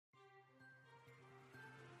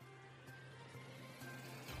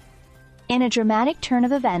In a dramatic turn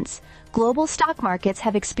of events, global stock markets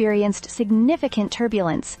have experienced significant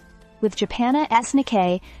turbulence, with Japan's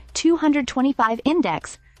Nikkei 225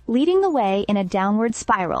 index leading the way in a downward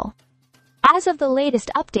spiral. As of the latest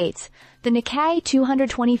updates, the Nikkei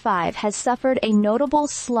 225 has suffered a notable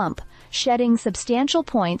slump, shedding substantial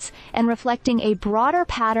points and reflecting a broader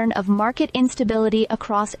pattern of market instability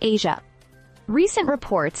across Asia. Recent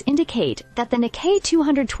reports indicate that the Nikkei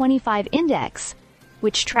 225 index,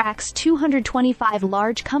 which tracks 225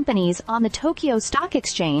 large companies on the Tokyo Stock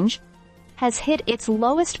Exchange, has hit its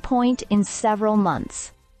lowest point in several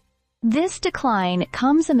months. This decline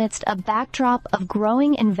comes amidst a backdrop of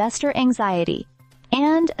growing investor anxiety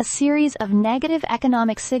and a series of negative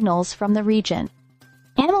economic signals from the region.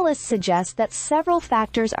 Analysts suggest that several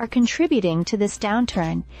factors are contributing to this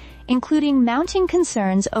downturn, including mounting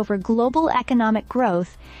concerns over global economic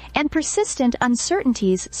growth and persistent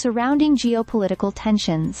uncertainties surrounding geopolitical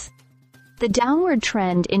tensions. The downward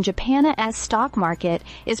trend in Japan's stock market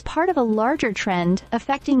is part of a larger trend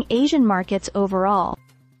affecting Asian markets overall.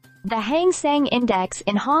 The Hang Seng Index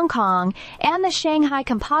in Hong Kong and the Shanghai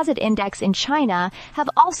Composite Index in China have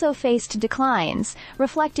also faced declines,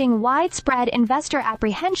 reflecting widespread investor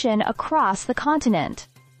apprehension across the continent.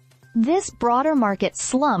 This broader market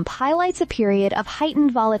slump highlights a period of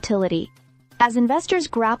heightened volatility, as investors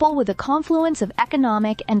grapple with a confluence of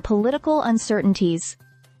economic and political uncertainties.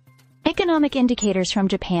 Economic indicators from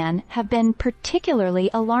Japan have been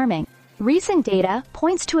particularly alarming. Recent data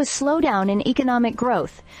points to a slowdown in economic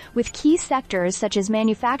growth, with key sectors such as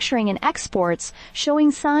manufacturing and exports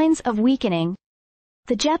showing signs of weakening.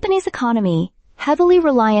 The Japanese economy, heavily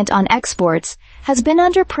reliant on exports, has been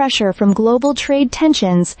under pressure from global trade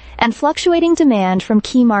tensions and fluctuating demand from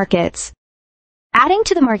key markets. Adding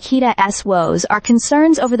to the market's woes are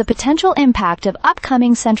concerns over the potential impact of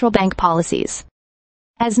upcoming central bank policies.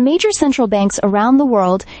 As major central banks around the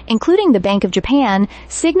world, including the Bank of Japan,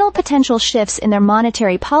 signal potential shifts in their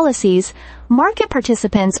monetary policies, market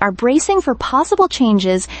participants are bracing for possible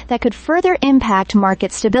changes that could further impact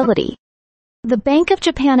market stability. The Bank of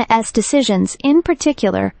Japan's decisions, in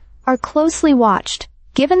particular, are closely watched,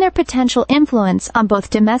 given their potential influence on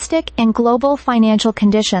both domestic and global financial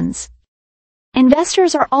conditions.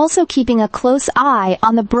 Investors are also keeping a close eye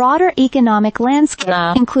on the broader economic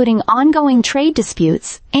landscape, including ongoing trade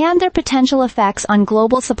disputes and their potential effects on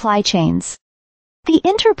global supply chains. The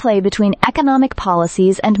interplay between economic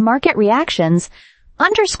policies and market reactions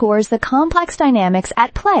underscores the complex dynamics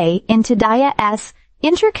at play in today's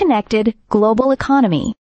interconnected global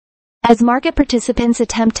economy. As market participants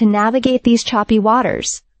attempt to navigate these choppy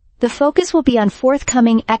waters, the focus will be on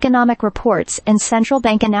forthcoming economic reports and central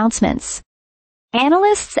bank announcements.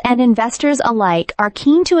 Analysts and investors alike are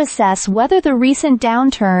keen to assess whether the recent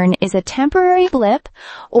downturn is a temporary blip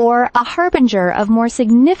or a harbinger of more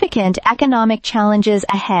significant economic challenges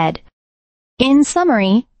ahead. In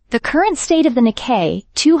summary, the current state of the Nikkei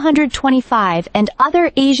 225 and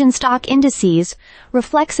other Asian stock indices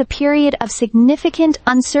reflects a period of significant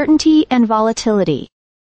uncertainty and volatility.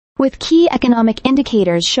 With key economic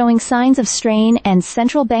indicators showing signs of strain and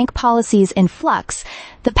central bank policies in flux,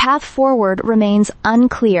 the path forward remains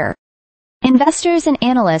unclear. Investors and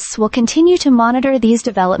analysts will continue to monitor these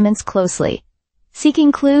developments closely,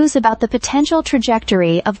 seeking clues about the potential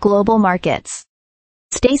trajectory of global markets.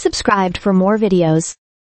 Stay subscribed for more videos.